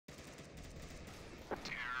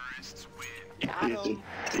Got him.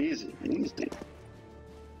 Easy, easy.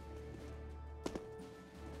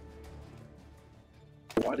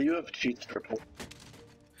 Why do you have cheats, Triple?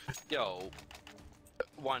 Yo,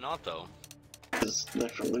 why not though? Because they're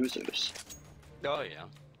for losers. Oh yeah.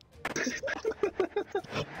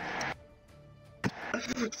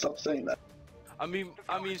 Stop saying that. I mean,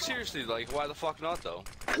 seriously, like, why the fuck not though?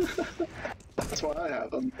 That's why I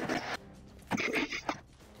have them.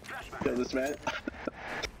 Yo, this man.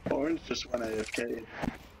 Orange just went AFK.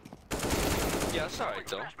 Yeah, that's alright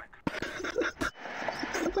though.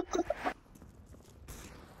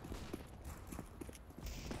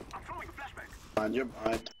 Mind your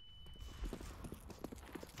mind.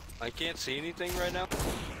 I can't see anything right now.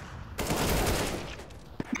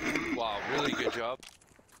 Wow, really good job.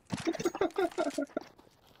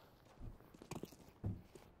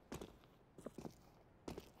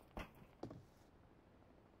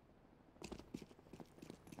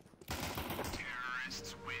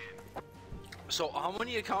 So, how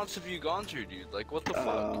many accounts have you gone through, dude? Like, what the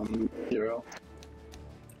fuck? 0.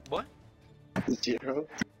 What? 0.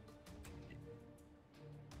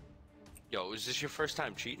 Yo, is this your first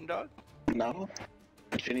time cheating, dog? No.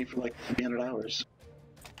 I'm cheating for like 300 hours.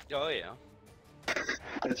 Oh, yeah.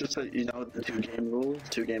 It's just like, you know, the 2-game rule,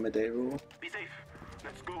 2 game a day rule. Be safe.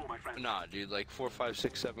 Let's go, my friend. Nah, dude, like 4, 5,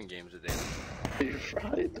 6, 7 games a day. You're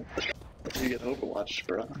fried. You get Overwatch,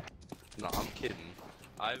 bro. Nah, I'm kidding.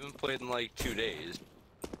 I haven't played in like 2 days,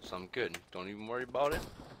 so I'm good. Don't even worry about it.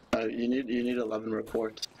 You need 11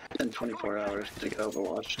 reports in 24 hours to get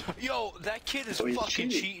Overwatch. Yo, that kid is So he's fucking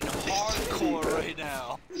cheating cheating. hardcore right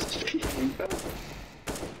now. He's cheating, bro.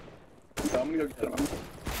 So I'm gonna go get him.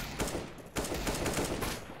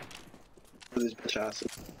 For these bitch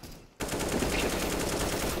asses.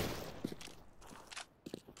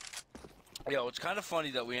 Yo, it's kind of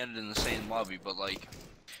funny that we ended in the same lobby, but like,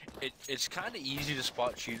 it's kind of easy to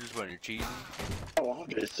spot cheaters when you're cheating. Oh,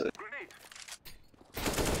 obviously.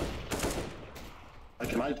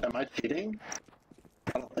 Like, am I cheating?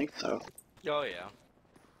 I don't think so. Oh yeah.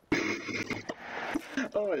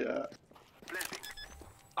 Oh yeah.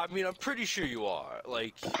 I mean, I'm pretty sure you are.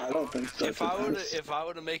 Like, I don't think so. if I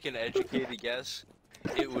were to make an educated guess,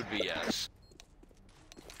 it would be yes.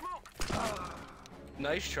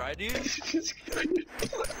 Nice try, dude.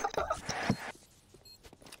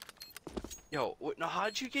 Yo, now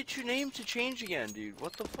how'd you get your name to change again, dude?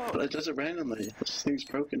 What the fuck? But it does it randomly. This thing's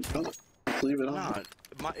broken. Don't leave it on.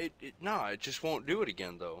 Nah, it just won't do it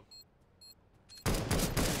again though.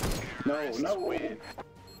 No, no.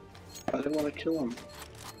 I didn't want to kill him.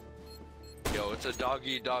 Yo, it's a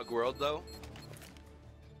dog-eat-dog world though.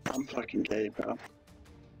 I'm fucking gay, bro.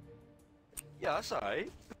 Yeah, that's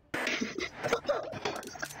alright.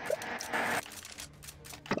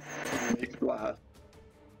 Make me laugh.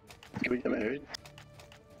 Can we get married?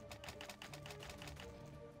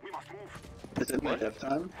 We must move. Is it my What? death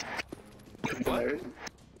time? Can we get What? married?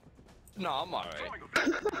 No, I'm alright.